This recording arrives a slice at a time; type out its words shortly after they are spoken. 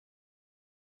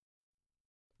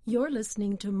You're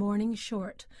listening to Morning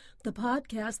Short, the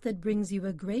podcast that brings you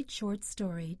a great short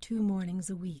story 2 mornings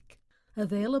a week.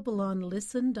 Available on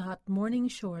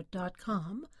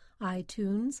listen.morningshort.com,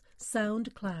 iTunes,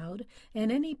 SoundCloud,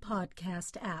 and any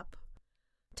podcast app.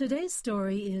 Today's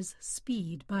story is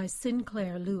Speed by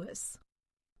Sinclair Lewis.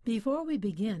 Before we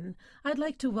begin, I'd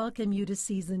like to welcome you to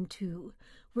Season 2.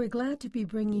 We're glad to be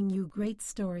bringing you great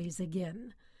stories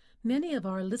again. Many of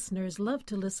our listeners love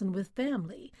to listen with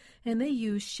family, and they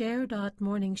use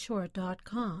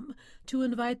share.morningshort.com to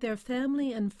invite their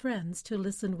family and friends to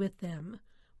listen with them.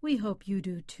 We hope you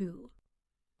do too.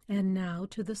 And now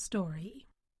to the story.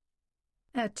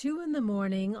 At 2 a.m.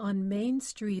 on Main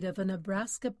Street of a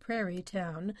Nebraska prairie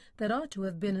town that ought to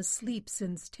have been asleep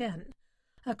since 10,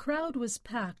 a crowd was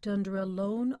packed under a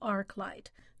lone arc light,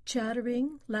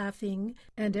 chattering, laughing,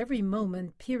 and every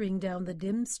moment peering down the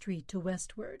dim street to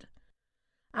westward.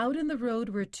 Out in the road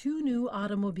were 2 new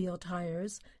automobile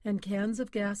tires and cans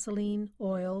of gasoline,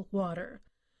 oil, water.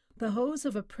 The hose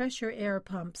of a pressure air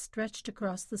pump stretched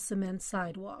across the cement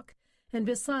sidewalk, and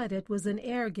beside it was an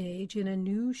air gauge in a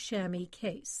new chamois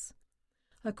case.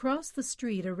 Across the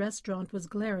street a restaurant was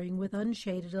glaring with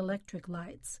unshaded electric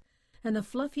lights, and a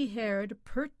fluffy-haired,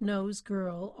 pert-nosed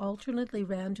girl alternately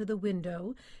ran to the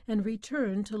window and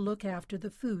returned to look after the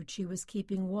food she was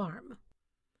keeping warm.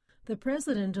 The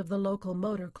president of the local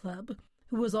motor club,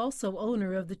 who was also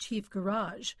owner of the chief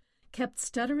garage, kept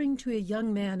stuttering to a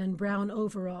young man in brown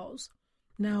overalls.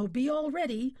 "Now be all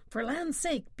ready. For land's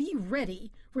sake, be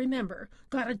ready. Remember,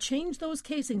 gotta change those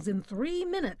casings in 3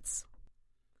 minutes."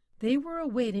 They were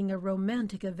awaiting a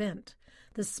romantic event,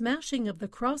 the smashing of the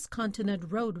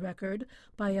cross-continent road record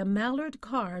by a Mallard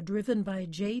car driven by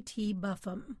J.T.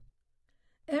 Buffum.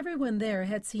 Everyone there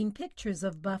had seen pictures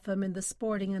of Buffum in the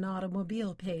sporting and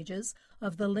automobile pages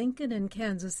of the Lincoln and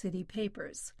Kansas City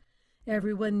papers.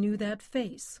 Everyone knew that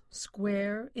face,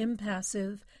 square,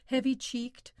 impassive,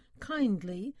 heavy-cheeked,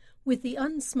 kindly, with the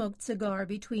unsmoked cigar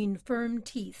between firm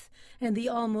teeth and the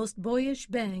almost boyish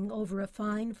bang over a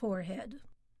fine forehead.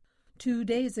 2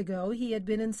 days ago he had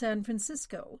been in San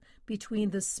Francisco,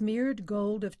 between the smeared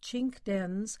gold of chink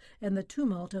dens and the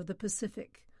tumult of the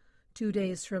Pacific. 2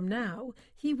 days from now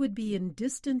he would be in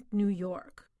distant New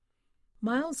York.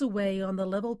 Miles away on the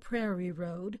level prairie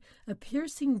road, a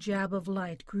piercing jab of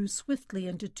light grew swiftly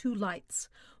into 2 lights,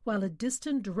 while a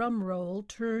distant drum roll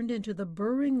turned into the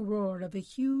burring roar of a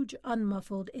huge,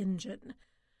 unmuffled engine.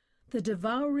 The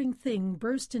devouring thing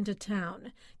burst into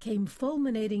town, came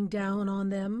fulminating down on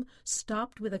them,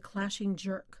 stopped with a clashing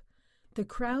jerk. The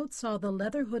crowd saw the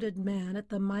leather-hooded man at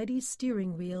the mighty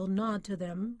steering wheel nod to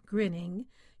them, grinning,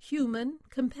 human,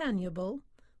 companionable,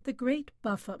 the great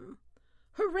Buffum.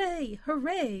 "Hooray!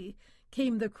 Hooray!"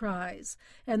 came the cries,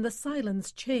 and the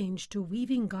silence changed to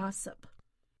weaving gossip.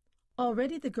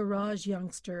 Already the garage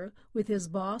youngster, with his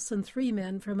boss and 3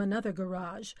 men from another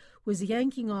garage, was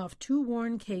yanking off 2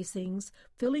 worn casings,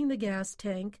 filling the gas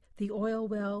tank, the oil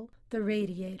well, the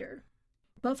radiator.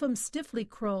 Buffum stiffly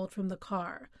crawled from the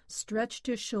car, stretched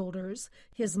his shoulders,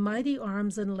 his mighty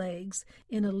arms and legs,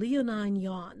 in a leonine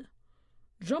yawn.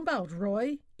 "Jump out,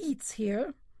 Roy. Eats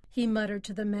here," he muttered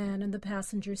to the man in the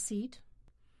passenger seat.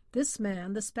 This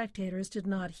man the spectators did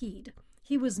not heed.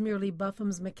 He was merely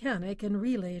Buffum's mechanic and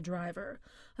relay driver,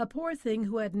 a poor thing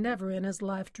who had never in his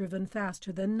life driven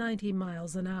faster than 90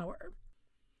 miles an hour.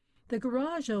 The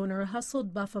garage owner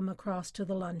hustled Buffum across to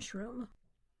the lunchroom.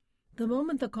 The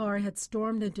moment the car had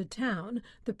stormed into town,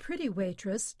 the pretty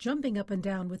waitress, jumping up and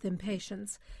down with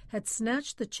impatience, had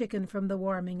snatched the chicken from the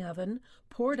warming oven,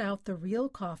 poured out the real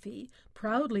coffee,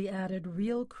 proudly added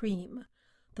real cream.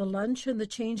 The lunch and the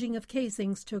changing of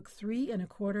casings took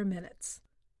 3¼ minutes.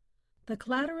 The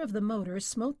clatter of the motor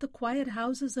smote the quiet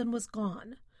houses and was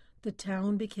gone. The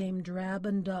town became drab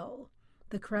and dull.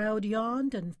 The crowd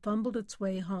yawned and fumbled its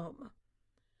way home.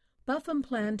 Buffum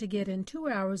planned to get in 2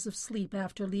 hours of sleep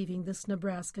after leaving this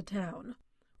Nebraska town.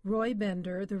 Roy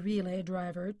Bender, the relay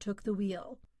driver, took the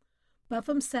wheel.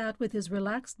 Buffum sat with his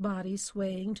relaxed body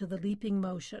swaying to the leaping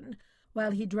motion,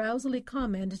 while he drowsily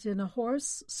commented in a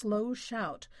hoarse, slow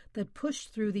shout that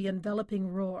pushed through the enveloping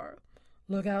roar.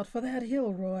 "Look out for that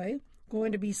hill, Roy.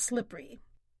 Going to be slippery."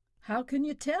 "How can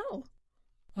you tell?"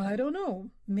 "I don't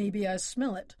know. Maybe I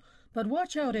smell it. But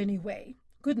watch out anyway.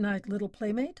 Good night, little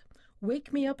playmate.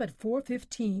 Wake me up at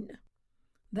 4:15.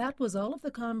 That was all of the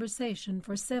conversation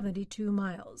for 72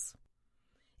 miles.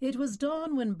 It was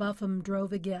dawn when Buffum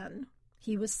drove again.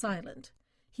 He was silent.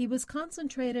 He was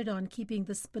concentrated on keeping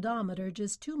the speedometer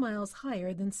just 2 miles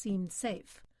higher than seemed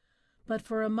safe. but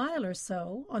for a mile or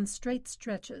so, on straight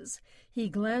stretches, he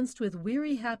glanced with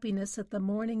weary happiness at the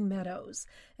morning meadows,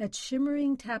 at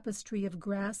shimmering tapestry of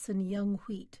grass and young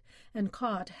wheat, and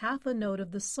caught half a note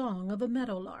of the song of a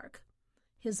meadowlark.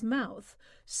 His mouth,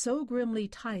 so grimly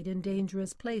tight in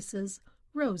dangerous places,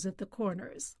 rose at the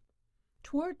corners.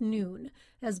 Toward noon,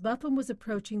 as Buffum was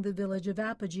approaching the village of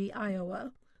Apogee,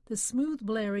 Iowa, the smooth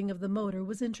blaring of the motor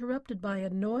was interrupted by a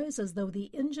noise as though the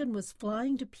engine was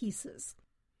flying to pieces.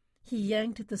 He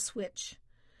yanked at the switch.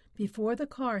 Before the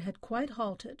car had quite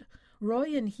halted,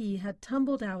 Roy and he had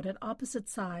tumbled out at opposite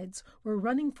sides, were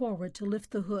running forward to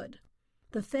lift the hood.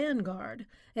 The fan guard,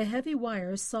 a heavy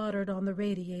wire soldered on the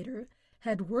radiator,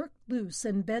 had worked loose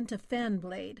and bent a fan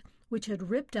blade, which had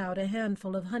ripped out a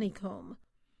handful of honeycomb.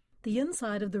 The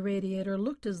inside of the radiator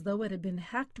looked as though it had been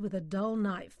hacked with a dull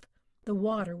knife. The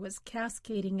water was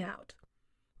cascading out.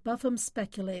 Buffum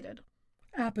speculated.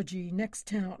 "Apogee, next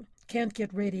town. Can't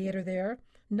get radiator there.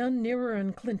 None nearer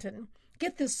 'n Clinton.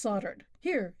 Get this soldered.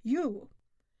 Here, you."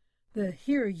 The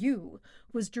 "here, you"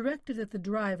 was directed at the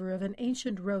driver of an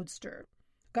ancient roadster.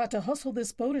 "Got to hustle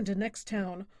this boat into next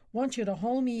town. Want you to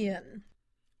haul me in."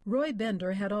 Roy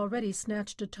Bender had already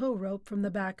snatched a tow rope from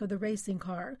the back of the racing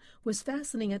car, was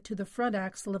fastening it to the front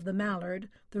axle of the Mallard,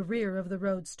 the rear of the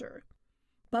roadster.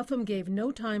 Buffum gave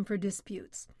no time for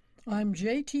disputes. "I'm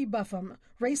J.T. Buffum,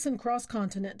 racin'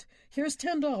 cross-continent. Here's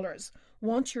 $10.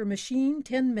 Want your machine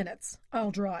 10 minutes.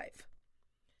 I'll drive."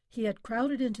 He had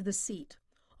crowded into the seat.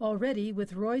 Already,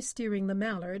 with Roy steering the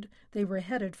Mallard, they were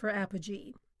headed for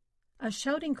Apogee. A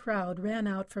shouting crowd ran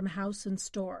out from house and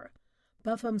store.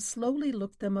 Buffum slowly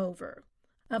looked them over.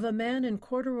 Of a man in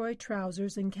corduroy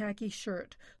trousers and khaki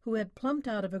shirt, who had plumped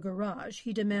out of a garage,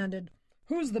 he demanded,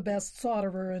 "Who's the best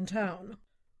solderer in town?"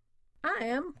 "I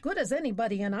am. Good as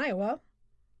anybody in Iowa."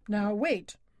 "Now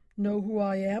wait. Know who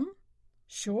I am?"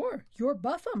 "Sure. You're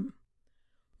Buffum."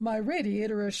 "My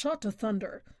radiator is shot to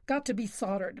thunder. Got to be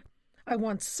soldered. I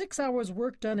want 6 hours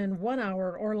work done in 1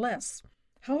 hour or less.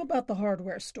 How about the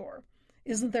hardware store?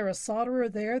 Isn't there a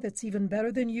solderer there that's even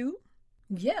better than you?"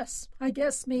 "Yes, I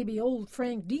guess maybe old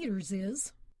Frank Dieters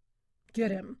is."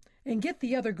 "Get him, and get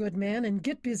the other good man, and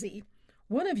get busy.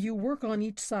 One of you work on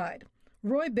each side.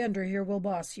 Roy Bender here will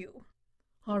boss you."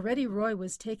 Already Roy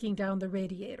was taking down the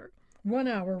radiator. 1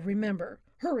 hour, remember.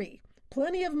 Hurry.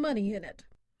 Plenty of money in it."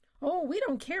 "Oh, we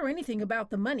don't care anything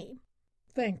about the money."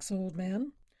 "Thanks, old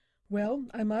man. Well,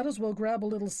 I might as well grab a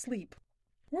little sleep.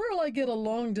 Where'll I get a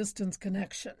long-distance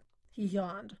connection?" He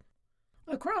yawned.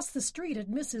 "Across the street at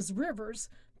Mrs. Rivers.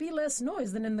 Be less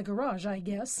noise than in the garage, I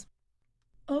guess."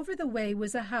 Over the way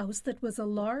was a house that was a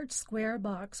large square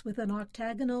box with an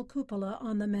octagonal cupola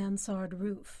on the mansard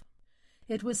roof.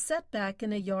 It was set back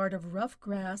in a yard of rough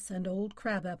grass and old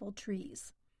crabapple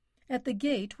trees. At the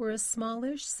gate were a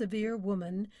smallish, severe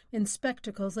woman in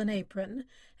spectacles and apron,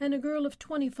 and a girl of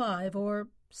 25 or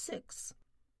 6.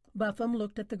 Buffum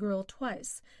looked at the girl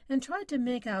twice and tried to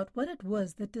make out what it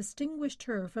was that distinguished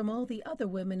her from all the other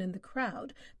women in the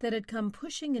crowd that had come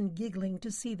pushing and giggling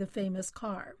to see the famous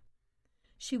car.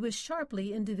 She was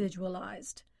sharply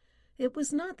individualized. It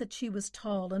was not that she was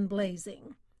tall and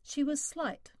blazing. She was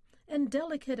slight and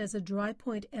delicate as a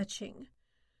dry-point etching.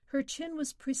 Her chin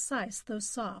was precise, though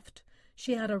soft.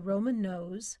 She had a Roman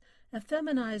nose, a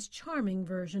feminized, charming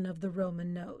version of the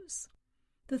Roman nose.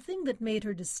 The thing that made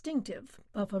her distinctive,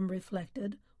 Buffum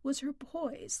reflected, was her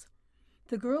poise.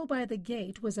 The girl by the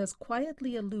gate was as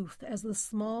quietly aloof as the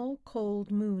small,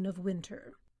 cold moon of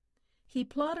winter. He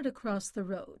plodded across the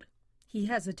road. He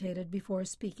hesitated before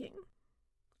speaking.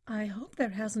 "I hope there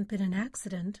hasn't been an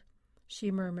accident,"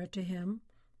 she murmured to him.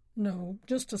 "No,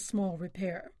 just a small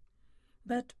repair."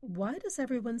 "But why does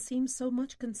everyone seem so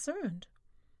much concerned?"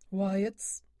 "Why,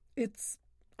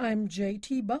 I'm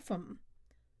J.T. Buffum."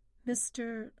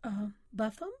 "Mr.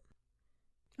 Buffum?"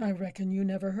 "I reckon you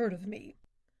never heard of me."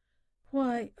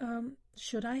 "Why,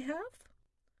 should I have?"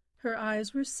 Her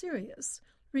eyes were serious,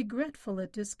 regretful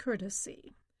at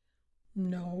discourtesy.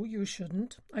 "No, you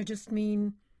shouldn't. I just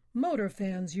mean, motor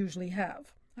fans usually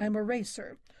have. I'm a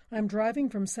racer. I'm driving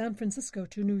from San Francisco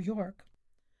to New York."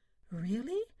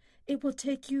 "Really? It will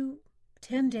take you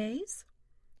 10 days?"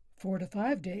 4 to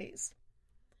 5 days.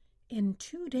 "In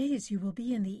 2 days you will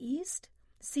be in the East?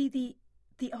 See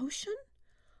the ocean?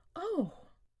 Oh!"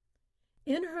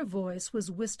 In her voice was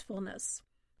wistfulness.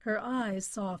 Her eyes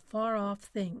saw far-off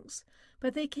things,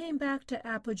 but they came back to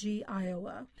Apogee,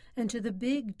 Iowa, and to the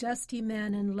big, dusty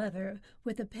man in leather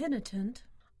with a penitent,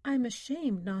 "I'm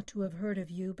ashamed not to have heard of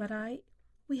you, but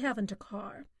we haven't a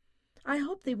car. I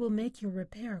hope they will make your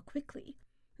repair quickly.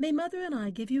 May Mother and I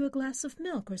give you a glass of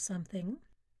milk or something?"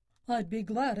 I'd be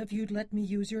glad if you'd let me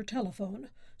use your telephone.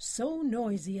 So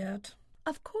noisy at—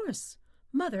 Of course.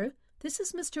 Mother, this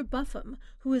is Mr. Buffum,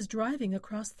 who is driving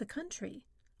across the country.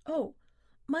 Oh,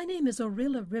 my name is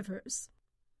Orilla Rivers.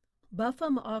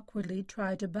 Buffum awkwardly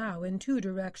tried to bow in two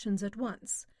directions at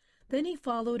once. Then he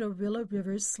followed Orilla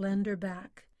Rivers' slender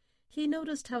back. He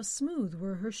noticed how smooth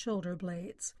were her shoulder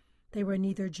blades. They were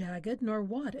neither jagged nor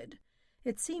wadded.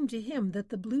 It seemed to him that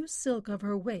the blue silk of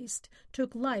her waist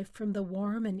took life from the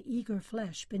warm and eager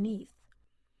flesh beneath.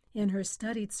 In her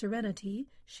studied serenity,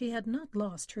 she had not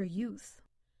lost her youth.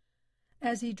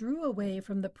 As he drew away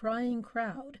from the prying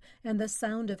crowd and the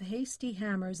sound of hasty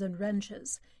hammers and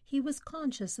wrenches, he was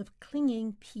conscious of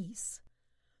clinging peace.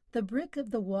 The brick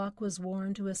of the walk was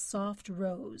worn to a soft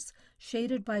rose,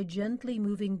 shaded by gently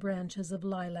moving branches of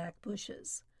lilac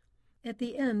bushes. At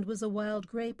the end was a wild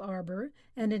grape arbor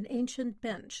and an ancient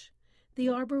bench. The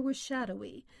arbor was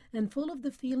shadowy and full of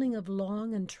the feeling of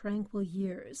long and tranquil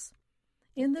years.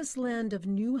 In this land of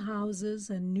new houses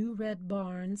and new red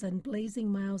barns and blazing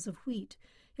miles of wheat,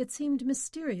 it seemed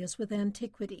mysterious with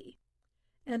antiquity.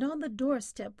 And on the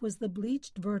doorstep was the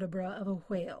bleached vertebra of a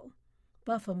whale.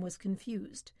 Buffum was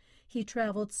confused. He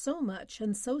traveled so much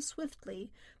and so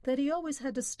swiftly that he always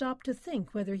had to stop to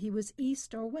think whether he was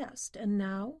east or west, and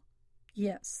now—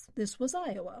 Yes, this was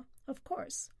Iowa, of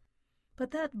course.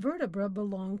 But that vertebra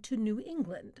belonged to New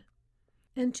England.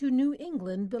 And to New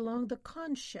England belonged the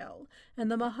conch shell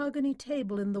and the mahogany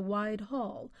table in the wide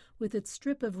hall, with its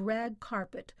strip of rag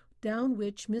carpet down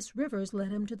which Miss Rivers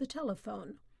led him to the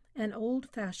telephone, an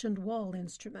old-fashioned wall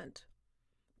instrument.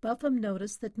 Buffum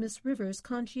noticed that Miss Rivers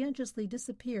conscientiously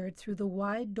disappeared through the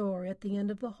wide door at the end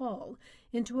of the hall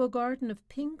into a garden of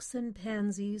pinks and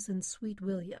pansies and sweet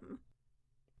william.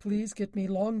 Please get me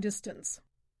long distance.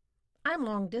 I'm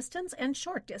long distance and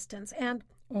short distance and—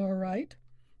 All right.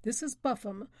 This is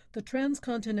Buffum, the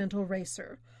transcontinental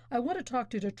racer. I want to talk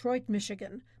to Detroit,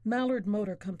 Michigan, Mallard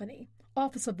Motor Company,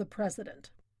 office of the president.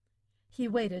 He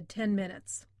waited 10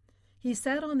 minutes. He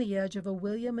sat on the edge of a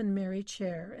William and Mary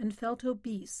chair and felt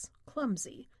obese,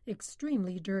 clumsy,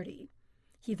 extremely dirty.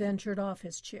 He ventured off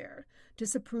his chair,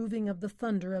 disapproving of the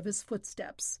thunder of his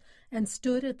footsteps, and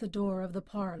stood at the door of the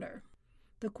parlor.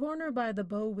 The corner by the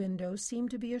bow window seemed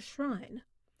to be a shrine.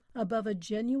 Above a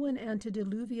genuine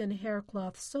antediluvian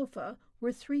haircloth sofa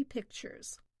were 3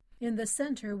 pictures. In the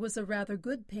center was a rather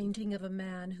good painting of a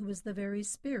man who was the very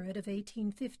spirit of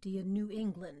 1850 in New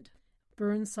England.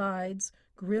 Burned sides,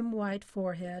 grim white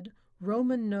forehead,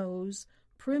 Roman nose,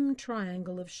 prim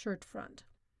triangle of shirt front.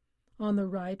 On the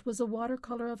right was a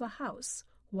watercolor of a house,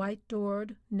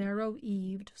 white-doored,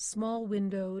 narrow-eaved,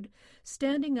 small-windowed,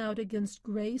 standing out against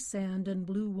gray sand and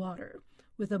blue water,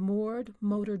 with a moored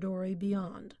motor dory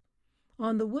beyond.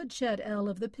 On the woodshed L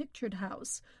of the pictured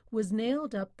house was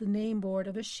nailed up the name-board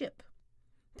of a ship,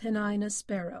 Penina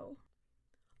Sparrow.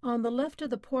 On the left of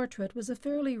the portrait was a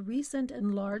fairly recent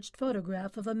enlarged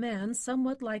photograph of a man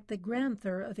somewhat like the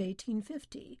Granther of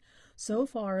 1850, so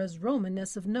far as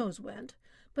Romanness of nose went,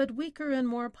 but weaker and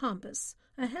more pompous,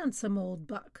 a handsome old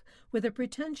buck, with a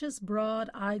pretentious broad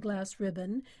eyeglass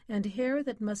ribbon and hair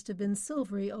that must have been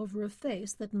silvery over a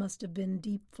face that must have been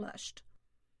deep-flushed.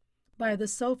 By the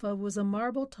sofa was a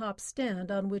marble-top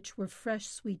stand on which were fresh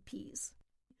sweet peas.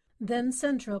 Then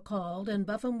Central called, and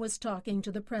Buffum was talking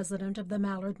to the president of the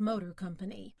Mallard Motor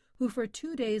Company, who for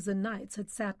 2 days and nights had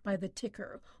sat by the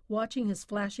ticker, watching his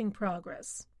flashing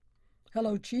progress.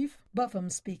 "Hello, Chief.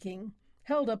 Buffum speaking.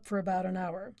 Held up for about an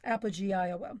hour. Apogee,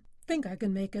 Iowa. Think I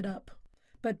can make it up.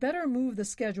 But better move the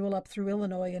schedule up through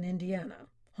Illinois and Indiana.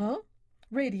 Huh?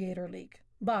 Radiator leak.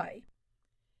 Bye."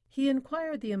 He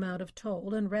inquired the amount of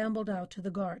toll and rambled out to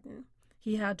the garden.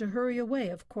 He had to hurry away,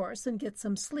 of course, and get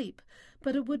some sleep,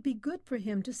 but it would be good for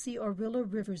him to see Orilla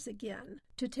Rivers again,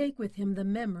 to take with him the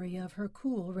memory of her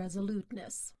cool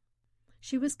resoluteness.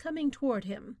 She was coming toward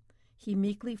him. He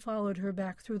meekly followed her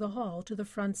back through the hall to the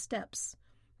front steps.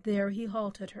 There he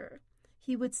halted her.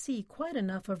 He would see quite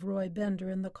enough of Roy Bender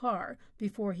in the car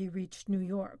before he reached New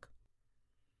York.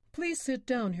 "Please sit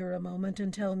down here a moment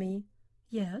and tell me—"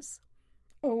 "Yes?"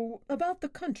 "Oh, about the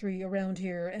country around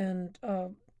here and,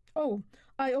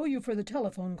 I owe you for the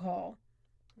telephone call."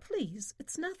 "Please,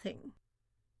 it's nothing."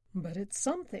 "But it's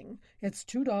something. It's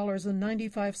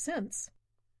 $2.95.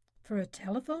 "For a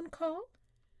telephone call?"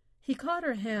 He caught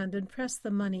her hand and pressed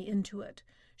the money into it.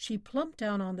 She plumped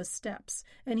down on the steps,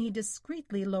 and he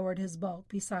discreetly lowered his bulk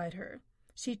beside her.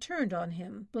 She turned on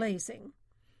him, blazing.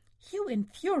 "You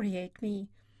infuriate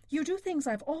me. You do things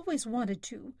I've always wanted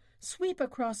to. Sweep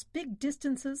across big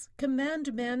distances,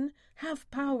 command men, have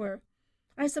power.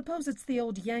 I suppose it's the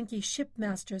old Yankee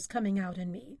shipmasters coming out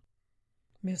in me."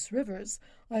 Miss Rivers,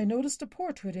 I noticed a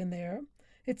portrait in there.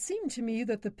 It seemed to me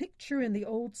that the picture and the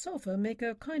old sofa make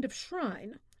a kind of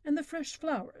shrine, and the fresh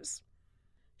flowers."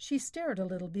 She stared a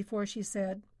little before she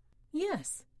said,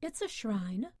 "Yes, it's a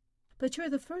shrine. But you're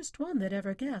the first one that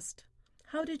ever guessed.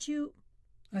 How did you—"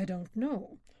 "I don't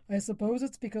know. I suppose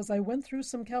it's because I went through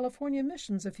some California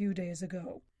missions a few days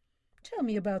ago. Tell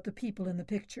me about the people in the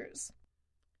pictures."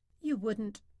 "You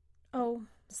wouldn't— Oh,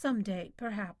 some day,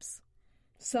 perhaps."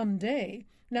 "Some day?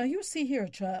 Now you see here,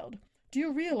 child. Do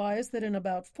you realize that in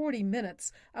about 40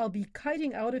 minutes I'll be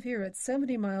kiting out of here at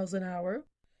 70 miles an hour?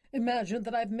 Imagine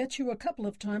that I've met you a couple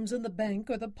of times in the bank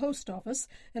or the post office,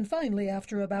 and finally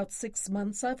after about 6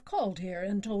 months I've called here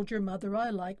and told your mother I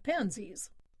like pansies.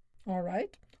 All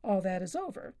right, all that is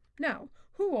over. Now,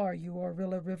 who are you,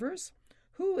 Orilla Rivers?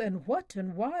 Who and what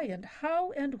and why and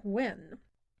how and when?"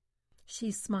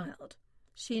 She smiled.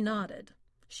 She nodded.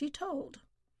 She told.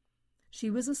 She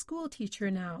was a school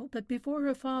teacher now, but before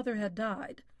her father had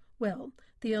died, well,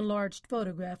 the enlarged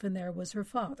photograph in there was her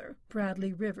father,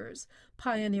 Bradley Rivers,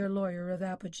 pioneer lawyer of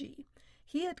Apogee.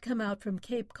 He had come out from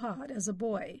Cape Cod as a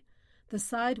boy. The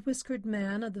side-whiskered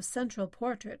man of the central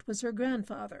portrait was her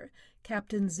grandfather,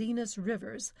 Captain Zenas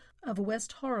Rivers, of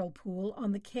West Harrelpool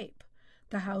on the Cape.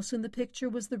 The house in the picture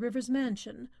was the Rivers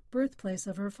mansion, birthplace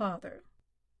of her father.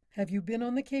 "Have you been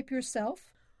on the Cape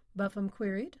yourself?" Buffum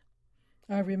queried.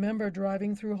 "I remember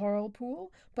driving through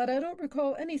Harrelpool, but I don't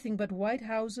recall anything but white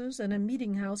houses and a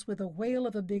meeting house with a whale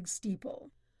of a big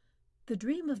steeple." "The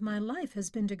dream of my life has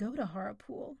been to go to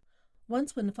Harrelpool.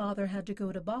 Once when Father had to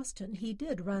go to Boston, he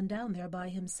did run down there by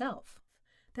himself.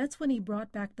 That's when he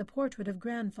brought back the portrait of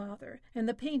Grandfather and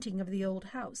the painting of the old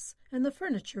house and the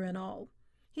furniture and all.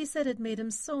 He said it made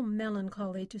him so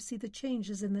melancholy to see the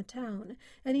changes in the town,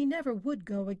 and he never would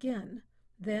go again.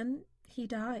 Then he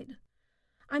died.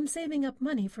 I'm saving up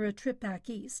money for a trip back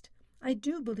east. I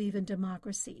do believe in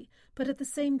democracy, but at the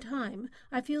same time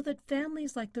I feel that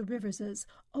families like the Riverses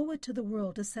owe it to the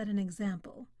world to set an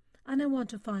example. And I want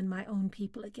to find my own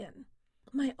people again.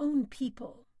 My own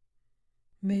people."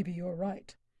 "Maybe you're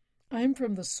right. I'm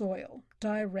from the soil,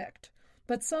 direct,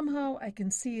 but somehow I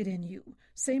can see it in you,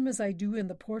 same as I do in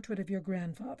the portrait of your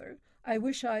grandfather. I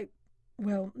wish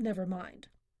well, never mind."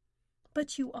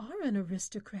 "But you are an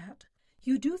aristocrat.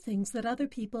 You do things that other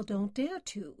people don't dare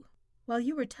to. While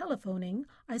you were telephoning,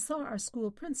 I saw our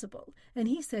school principal, and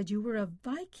he said you were a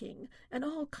Viking and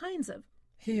all kinds of—"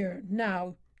 "Here,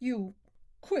 now, you—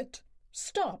 Quit.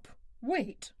 Stop.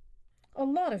 Wait. A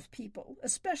lot of people,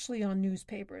 especially on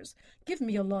newspapers, give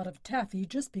me a lot of taffy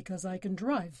just because I can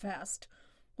drive fast.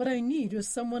 What I need is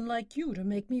someone like you to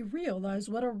make me realize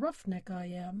what a roughneck I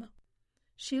am."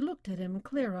 She looked at him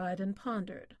clear-eyed and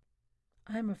pondered.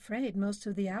 "I'm afraid most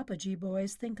of the Apogee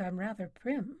boys think I'm rather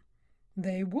prim."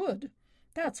 "They would.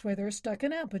 That's why they're stuck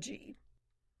in Apogee."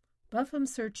 Buffum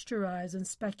searched her eyes and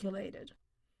speculated.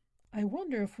 "I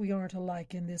wonder if we aren't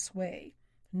alike in this way.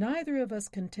 Neither of us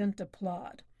content to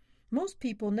plod. Most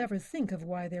people never think of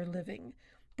why they're living.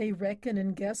 They reckon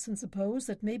and guess and suppose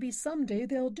that maybe someday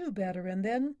they'll do better, and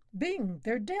then, bing,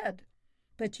 they're dead.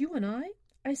 But you and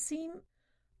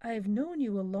I've known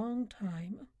you a long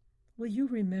time. Will you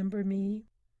remember me?"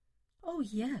 "Oh,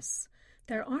 yes.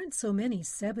 There aren't so many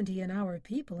 70-an-hour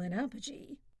people in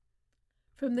Apogee."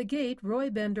 From the gate, Roy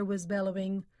Bender was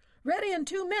bellowing, "Ready in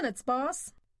 2 minutes,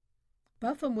 boss."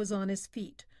 Buffum was on his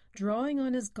feet, drawing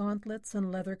on his gauntlets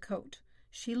and leather coat.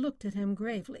 She looked at him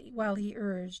gravely while he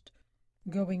urged,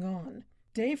 "Going on.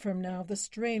 Day from now the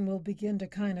strain will begin to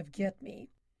kind of get me.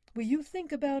 Will you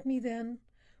think about me then?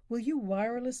 Will you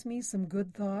wireless me some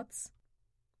good thoughts?"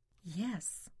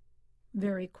 "Yes,"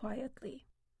 very quietly.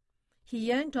 He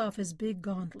yanked off his big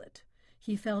gauntlet.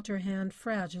 He felt her hand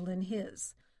fragile in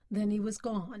his. Then he was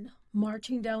gone,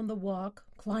 marching down the walk,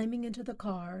 climbing into the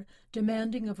car,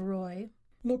 demanding of Roy,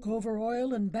 "Look over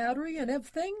oil and battery and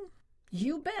everything?"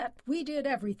 "You bet. We did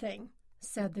everything,"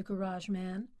 said the garage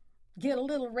man. "Get a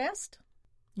little rest?"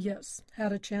 "Yes,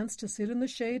 had a chance to sit in the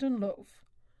shade and loaf."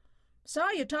 "Saw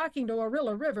you talking to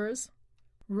Orilla Rivers."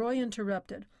 Roy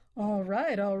interrupted. All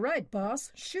right,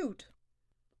 boss. Shoot."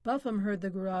 Buffum heard the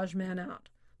garage man out.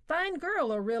 "Fine girl,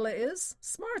 Orilla is.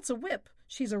 Smart's a whip.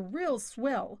 She's a real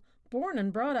swell. Born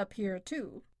and brought up here,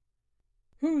 too."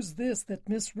 "Who's this that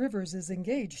Miss Rivers is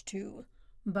engaged to?"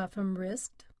 Buffum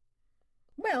risked.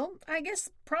 "Well, I guess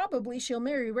probably she'll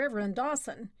marry Reverend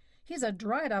Dawson. He's a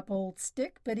dried-up old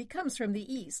stick, but he comes from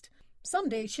the East.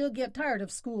 Someday she'll get tired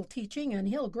of school teaching, and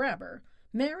he'll grab her.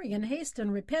 Marry in haste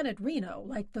and repent at Reno,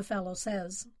 like the fellow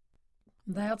says."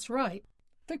 "That's right.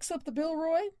 Fix up the bill,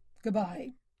 Roy.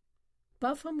 Goodbye."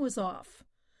 Buffum was off.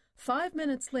 5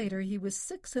 minutes later he was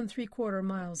 6 3/4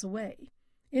 miles away.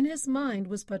 In his mind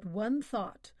was but one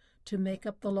thought, to make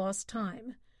up the lost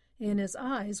time. In his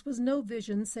eyes was no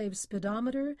vision save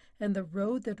speedometer and the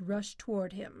road that rushed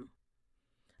toward him.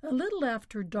 A little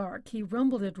after dark he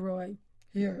rumbled at Roy,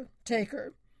 "Here, take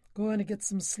her. Going to get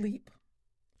some sleep."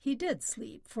 He did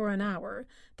sleep for an hour,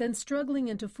 then struggling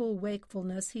into full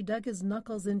wakefulness, he dug his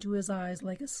knuckles into his eyes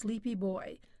like a sleepy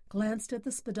boy, glanced at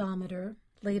the speedometer,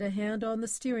 laid a hand on the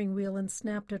steering wheel, and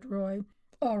snapped at Roy,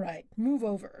 "All right, move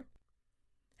over."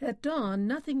 At dawn,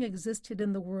 nothing existed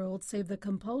in the world save the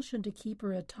compulsion to keep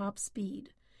her at top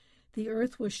speed. The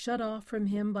earth was shut off from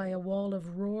him by a wall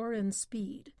of roar and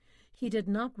speed. He did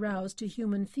not rouse to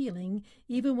human feeling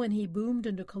even when he boomed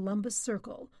into Columbus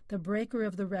Circle, the breaker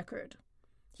of the record.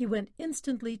 He went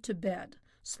instantly to bed,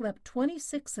 slept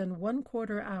 26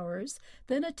 1/4 hours,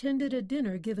 then attended a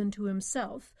dinner given to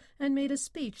himself, and made a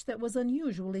speech that was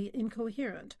unusually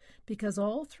incoherent, because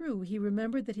all through he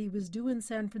remembered that he was due in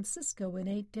San Francisco in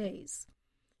 8 days.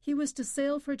 He was to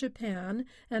sail for Japan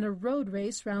and a road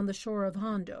race round the shore of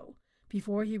Hondo.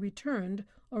 Before he returned,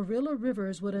 Orilla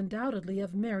Rivers would undoubtedly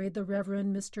have married the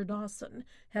Reverend Mr. Dawson,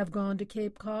 have gone to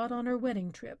Cape Cod on her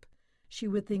wedding trip. She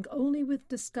would think only with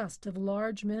disgust of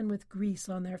large men with grease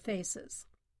on their faces.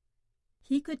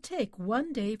 He could take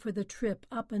 1 day for the trip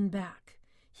up and back.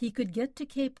 He could get to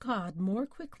Cape Cod more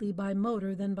quickly by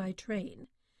motor than by train.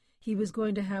 He was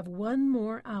going to have 1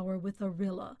 more hour with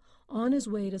Orilla on his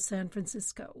way to San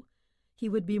Francisco. He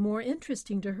would be more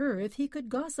interesting to her if he could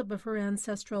gossip of her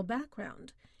ancestral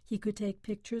background. He could take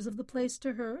pictures of the place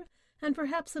to her, and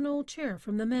perhaps an old chair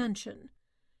from the mansion.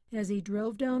 As he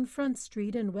drove down Front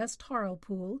Street in West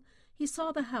Harlepool, he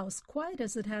saw the house quite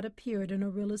as it had appeared in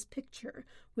Orilla's picture,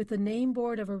 with the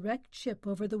name-board of a wrecked ship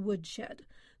over the woodshed,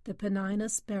 the Penina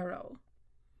Sparrow.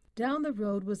 Down the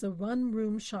road was a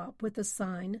one-room shop with the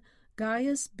sign,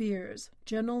 Gaius Beers,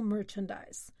 General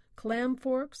Merchandise, clam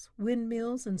forks,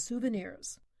 windmills, and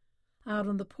souvenirs. Out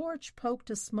on the porch poked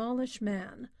a smallish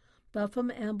man.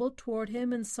 Buffum ambled toward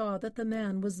him and saw that the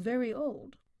man was very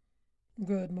old.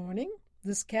 "Good morning.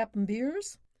 This Captain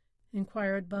Beers?"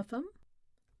 inquired Buffum.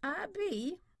 "I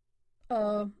be."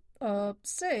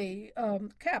 Say,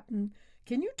 Captain,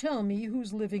 can you tell me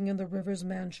who's living in the Rivers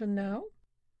mansion now?"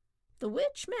 "The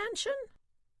which mansion?"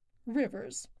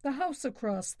 "Rivers, the house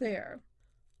across there."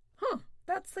 "Huh,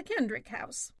 that's the Kendrick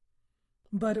house."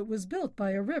 "But it was built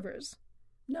by a Rivers."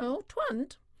 "No,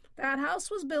 'twa'n't. That house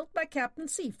was built by Captain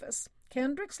Cephas.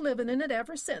 Kendrick's livin' in it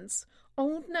ever since.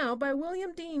 Owned now by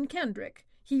William Dean Kendrick.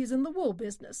 He's in the wool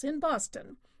business in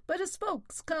Boston, but his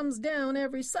folks comes down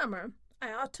every summer.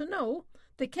 I ought to know.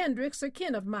 The Kendricks are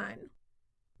kin of mine."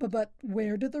 But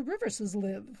where do the Riverses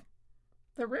live?"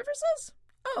 "The Riverses?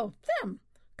 Oh, them.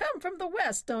 Come from the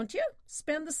West, don't you?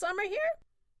 Spend the summer here?"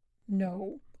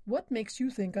 "No. What makes you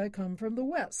think I come from the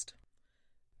West?"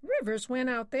 "Rivers went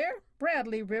out there.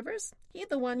 Bradley Rivers. He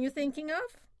the one you're thinking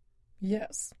of?"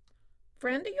 "Yes."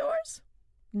 "Friend of yours?"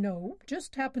 "No,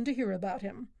 just happened to hear about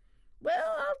him."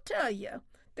 "Well, I'll tell you.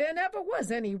 There never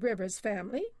was any Rivers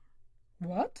family."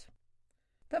 "What?"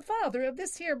 "The father of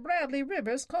this here Bradley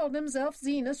Rivers called himself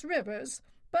Zenas Rivers,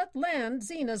 but land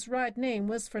Zenas' right name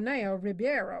was Fernando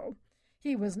Ribeiro.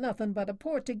 He was nothing but a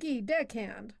Portuguese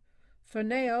deckhand.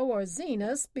 Fernando, or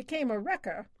Zenas, became a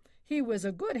wrecker. He was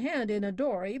a good hand in a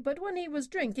dory, but when he was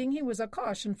drinking he was a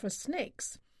caution for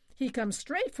snakes. He come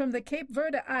straight from the Cape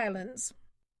Verde Islands."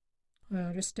 "I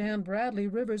understand Bradley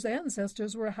Rivers'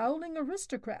 ancestors were howling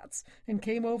aristocrats and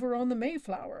came over on the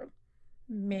Mayflower."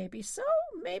 "Maybe so,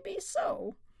 maybe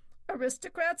so.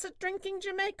 Aristocrats at drinking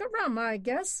Jamaica rum, I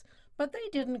guess, but they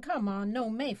didn't come on no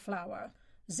Mayflower.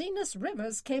 Zenas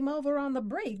Rivers came over on the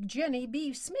brig Jenny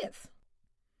B. Smith."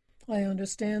 "I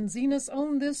understand Zenas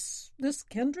owned this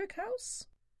Kendrick house?"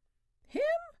 "Him?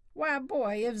 Why,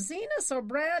 boy, if Zenas or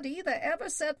Brad either ever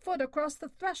set foot across the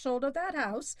threshold of that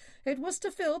house, it was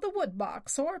to fill the wood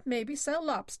box or maybe sell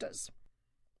lobsters."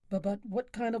 But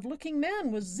what kind of looking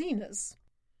man was Zenas?"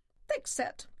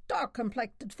 "Thick-set,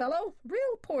 dark-complected fellow,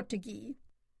 real Portuguese."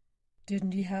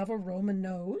 "Didn't he have a Roman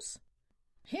nose?"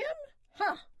 "Him?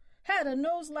 Ha! Had a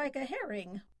nose like a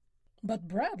herring." "But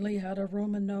Bradley had a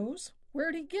Roman nose.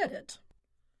 Where'd he get it?"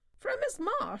 "From his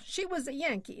ma. She was a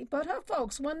Yankee, but her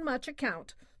folks wasn't much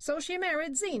account, so she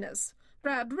married Zenas.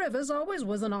 Brad Rivers always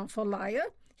was an awful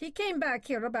liar. He came back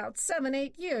here about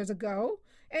 7-8 years ago,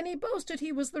 and he boasted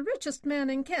he was the richest man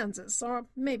in Kansas, or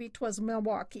maybe 'twas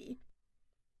Milwaukee."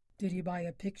 "Did he buy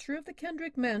a picture of the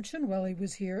Kendrick mansion while he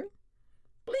was here?"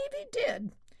 "Believe he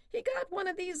did. He got one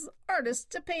of these artists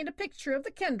to paint a picture of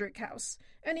the Kendrick house,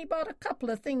 and he bought a couple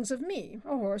of things of me,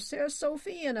 a horsehair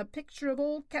Sophie and a picture of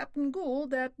old Captain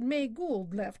Gould that May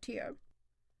Gould left here."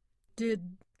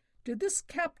 Did Did this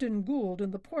Captain Gould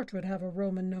in the portrait have a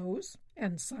Roman nose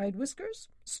and side whiskers,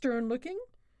 stern-looking?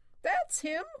 That's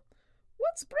him.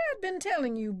 What's Brad been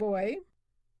telling you, boy?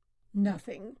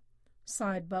 Nothing,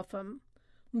 sighed Buffum.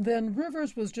 Then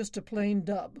Rivers was just a plain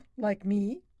dub, like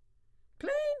me?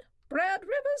 Plain? Brad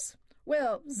Rivers?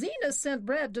 Well, Zenas sent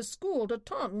Brad to school to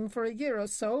Taunton for a year or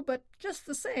so, but just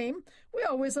the same, we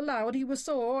always allowed he was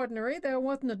so ordinary there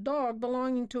wasn't a dog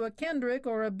belonging to a Kendrick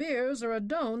or a Beers or a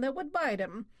Doane that would bite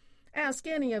him. Ask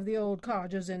any of the old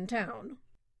codgers in town.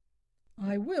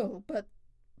 I will, but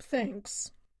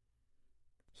thanks.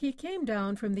 He came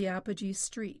down from the Apogee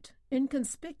Street,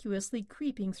 inconspicuously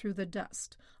creeping through the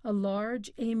dust, a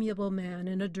large, amiable man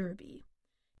in a derby.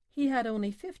 He had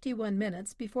only 51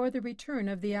 minutes before the return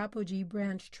of the Apogee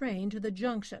branch train to the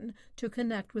junction to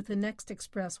connect with the next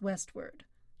express westward.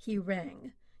 He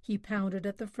rang. He pounded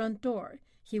at the front door.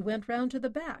 He went round to the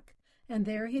back, and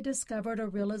there he discovered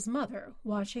Orilla's mother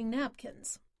washing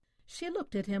napkins. She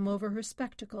looked at him over her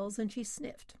spectacles, and she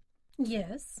sniffed.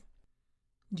 "Yes."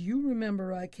 "Do you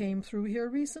remember I came through here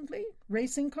recently?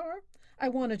 Racing car? I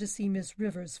wanted to see Miss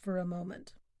Rivers for a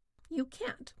moment." "You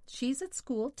can't. She's at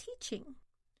school teaching."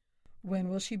 "When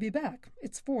will she be back?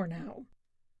 It's 4 now."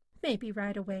 "Maybe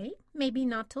right away. Maybe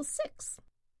not till 6.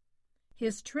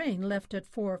 His train left at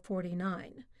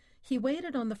 4:49. He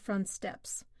waited on the front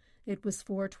steps. It was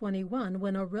 4:21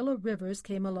 when Orilla Rivers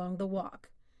came along the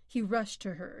walk. He rushed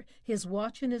to her, his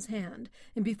watch in his hand,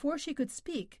 and before she could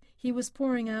speak, he was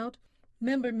pouring out,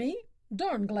 "'Member me?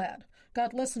 Darn glad.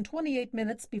 Got less than 28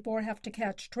 minutes before have to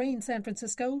catch train San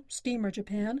Francisco, steamer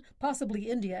Japan, possibly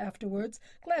India afterwards.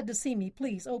 Glad to see me,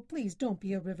 please. Oh, please don't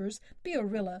be a Rivers. Be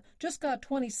Orilla. Just got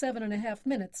 27.5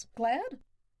 minutes. Glad?"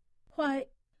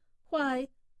 Why,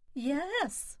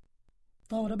 yes."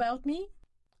 "Thought about me?"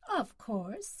 "Of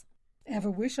course."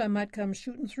 "Ever wish I might come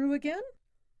shooting through again?"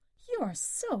 "You're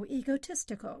so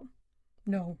egotistical."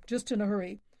 "No, just in a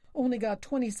hurry. Only got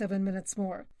 27 minutes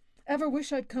more. Ever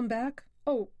wish I'd come back?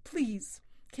 Oh, please.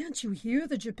 Can't you hear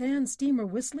the Japan steamer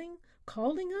whistling,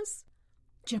 calling us?"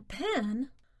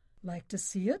 "Japan?" "Like to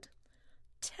see it?"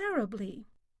 "Terribly."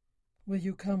 "Will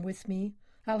you come with me?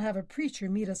 I'll have a preacher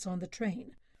meet us on the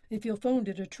train. If you'll phone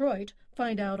to Detroit,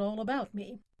 find out all about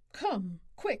me. Come,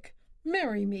 quick,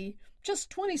 marry me.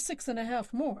 Just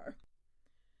 26.5 more."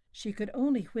 She could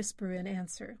only whisper in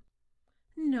answer,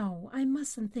 "No, I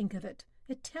mustn't think of it.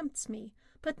 It tempts me,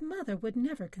 but Mother would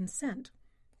never consent."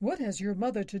 "What has your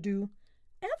mother to do?"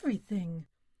 "Everything.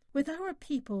 With our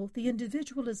people, the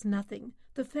individual is nothing.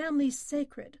 The family's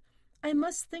sacred. I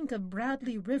must think of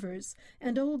Bradley Rivers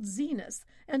and old Zenas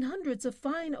and hundreds of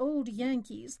fine old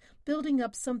Yankees building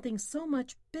up something so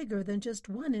much bigger than just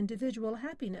one individual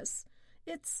happiness.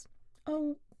 It's,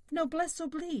 noblesse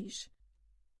oblige."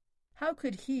 How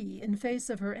could he, in face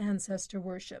of her ancestor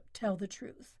worship, tell the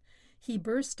truth? He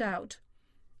burst out,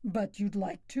 "But you'd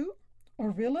like to?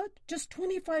 Orilla, just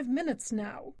 25 minutes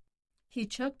now." He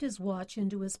chucked his watch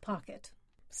into his pocket.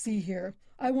 "See here,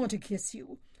 I want to kiss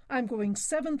you. I'm going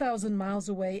 7,000 miles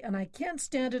away, and I can't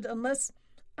stand it unless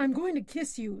I'm going to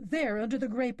kiss you there under the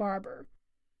grape arbor."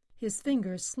 His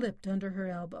fingers slipped under her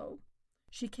elbow.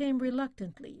 She came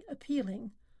reluctantly,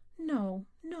 appealing, "No,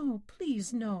 no,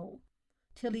 please no,"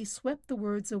 till he swept the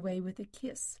words away with a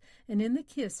kiss, and in the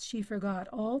kiss she forgot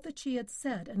all that she had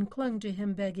said and clung to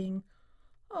him, begging,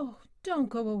 "Oh, don't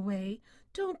go away.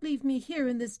 Don't leave me here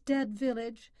in this dead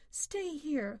village. Stay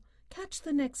here. Catch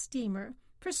the next steamer.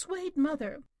 Persuade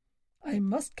Mother." "I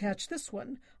must catch this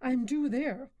one. I'm due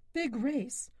there. Big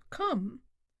race. Come."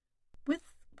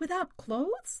 Without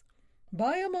clothes?"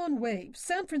 "Buy 'em on way.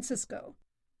 San Francisco."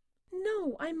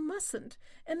 "No, I mustn't.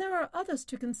 And there are others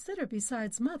to consider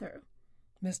besides Mother."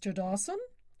 "Mr. Dawson?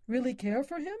 Really care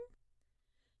for him?"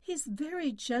 "He's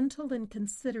very gentle and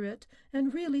considerate,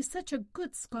 and really such a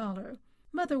good scholar.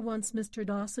 Mother wants Mr.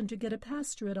 Dawson to get a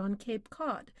pastorate on Cape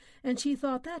Cod, and she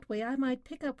thought that way I might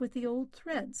pick up with the old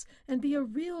threads and be a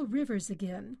real Rivers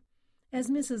again. As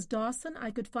Mrs. Dawson,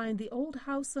 I could find the old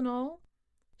house and all."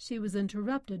 She was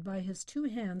interrupted by his 2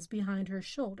 hands behind her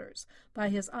shoulders, by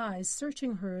his eyes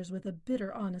searching hers with a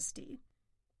bitter honesty.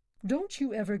 "Don't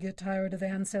you ever get tired of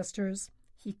ancestors?"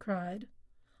 he cried.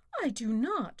 "I do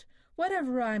not.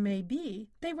 Whatever I may be,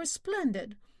 they were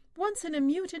splendid. Once in a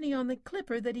mutiny on the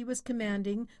clipper that he was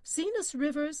commanding, Zenas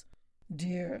Rivers—"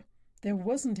 "Dear, there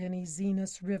wasn't any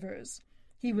Zenas Rivers.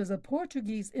 He was a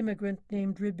Portuguese immigrant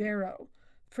named Ribeiro,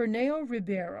 Fernão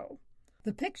Ribeiro.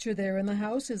 The picture there in the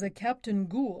house is a Captain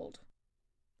Gould."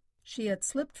 She had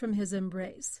slipped from his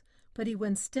embrace, but he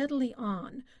went steadily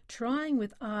on, trying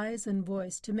with eyes and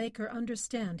voice to make her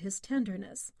understand his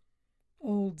tenderness.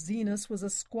 Old Zenas was a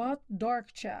squat,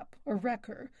 dark chap, a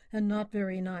wrecker, and not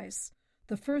very nice.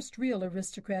 The first real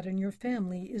aristocrat in your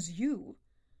family is you."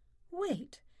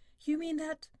 "Wait, you mean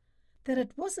that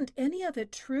it wasn't any of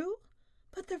it true?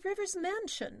 But the Rivers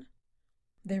mansion—"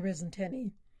 "There isn't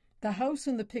any. The house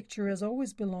in the picture has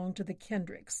always belonged to the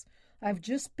Kendricks. I've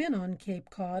just been on Cape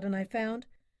Cod, and I found—"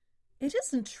 "It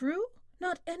isn't true?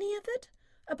 Not any of it?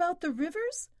 About the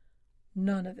Rivers?"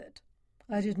 "None of it.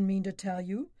 I didn't mean to tell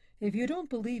you. If you don't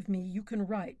believe me, you can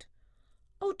write."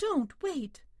 "Oh, don't,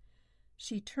 wait."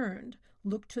 She turned,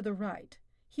 looked to the right.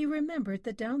 He remembered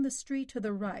that down the street to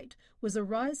the right was a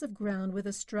rise of ground with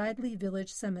a straggly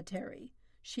village cemetery.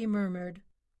 She murmured,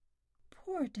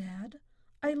 "Poor Dad.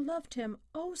 I loved him,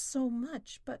 oh, so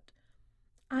much, but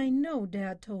I know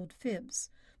Dad told fibs,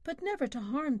 but never to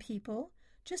harm people,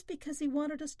 just because he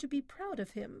wanted us to be proud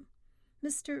of him.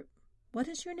 Mr. What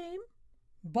is your name?"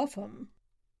 "Buffum."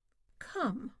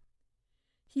 "Come."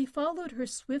 He followed her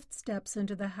swift steps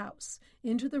into the house,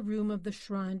 into the room of the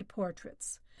shrined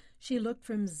portraits. She looked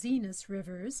from Zenas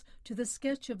Rivers to the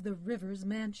sketch of the Rivers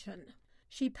mansion.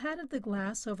 She patted the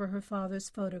glass over her father's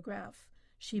photograph.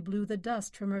 She blew the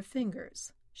dust from her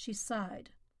fingers. She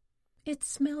sighed. "It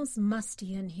smells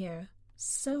musty in here,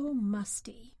 so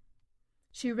musty."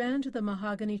 She ran to the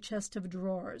mahogany chest of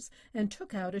drawers and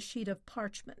took out a sheet of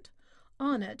parchment.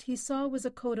 On it he saw was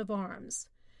a coat of arms.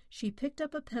 She picked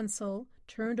up a pencil,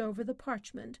 turned over the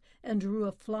parchment, and drew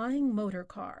a flying motor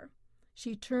car.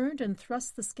 She turned and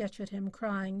thrust the sketch at him,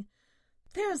 crying,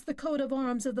 "There's the coat of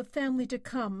arms of the family to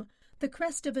come, the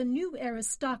crest of a new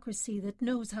aristocracy that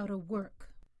knows how to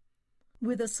work."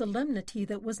 With a solemnity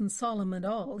that wasn't solemn at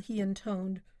all, he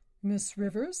intoned, "Miss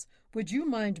Rivers, would you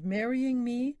mind marrying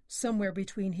me somewhere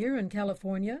between here and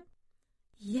California?"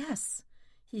 "Yes,"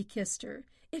 he kissed her.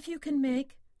 "If you can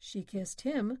make—" She kissed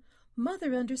him.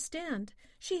 "Mother understand.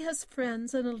 She has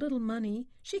friends and a little money.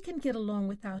 She can get along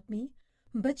without me.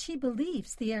 But she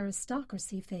believes the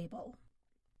aristocracy fable."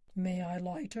 "May I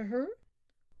lie to her?"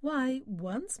 "Why,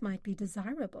 once might be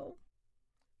desirable."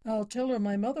 "I'll tell her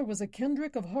my mother was a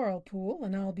Kendrick of Harlepool,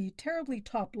 and I'll be terribly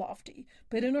top-lofty,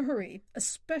 but in a hurry,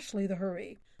 especially the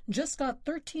hurry. Just got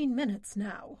 13 minutes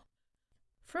now."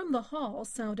 From the hall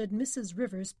sounded Mrs.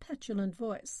 Rivers' petulant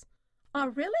voice.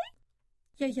 "Really?"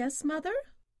 "Yes, Mother?"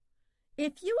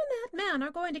 "If you and that man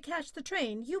are going to catch the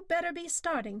train, you better be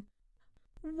starting."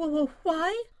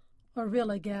 "Why?"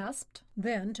 Orilla gasped.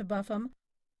 Then to Buffum,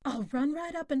 "I'll run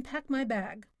right up and pack my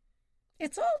bag."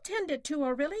 "It's all tended to,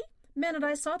 Orilla. Minute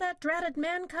I saw that dratted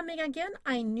man coming again,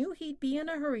 I knew he'd be in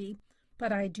a hurry.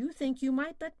 But I do think you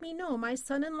might let me know my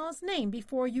son-in-law's name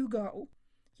before you go.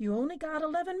 You only got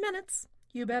 11 minutes.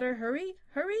 You better hurry,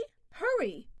 hurry,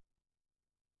 hurry."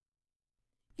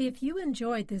 If you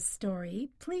enjoyed this story,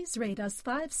 please rate us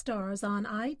 5 stars on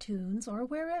iTunes or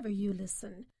wherever you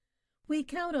listen. We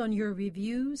count on your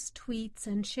reviews, tweets,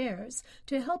 and shares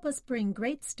to help us bring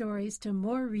great stories to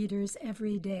more readers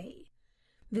every day.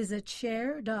 Visit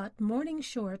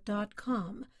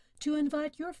share.morningshort.com to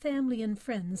invite your family and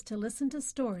friends to listen to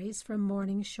stories from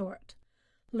Morning Short.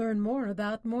 Learn more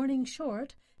about Morning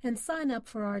Short and sign up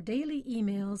for our daily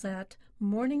emails at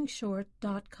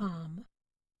morningshort.com.